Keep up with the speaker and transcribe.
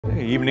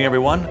Hey, evening,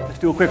 everyone. Let's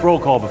do a quick roll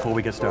call before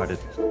we get started.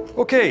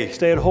 Okay,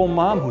 stay-at-home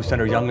mom who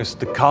sent her youngest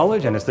to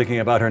college and is thinking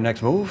about her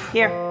next move.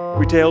 Here.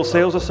 Retail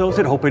sales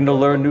associate hoping to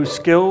learn new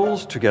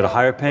skills to get a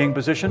higher-paying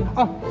position.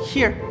 Oh,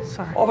 here.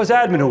 Sorry. Office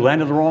admin who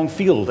landed the wrong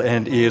field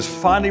and is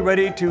finally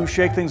ready to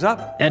shake things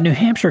up. At New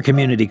Hampshire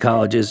community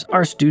colleges,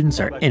 our students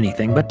are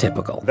anything but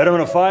typical.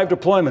 Veteran of 5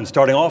 deployments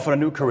starting off on a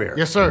new career.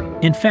 Yes, sir.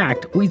 In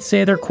fact, we'd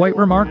say they're quite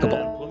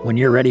remarkable. When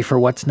you're ready for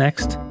what's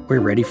next, we're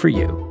ready for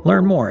you.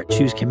 Learn more at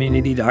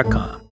choosecommunity.com.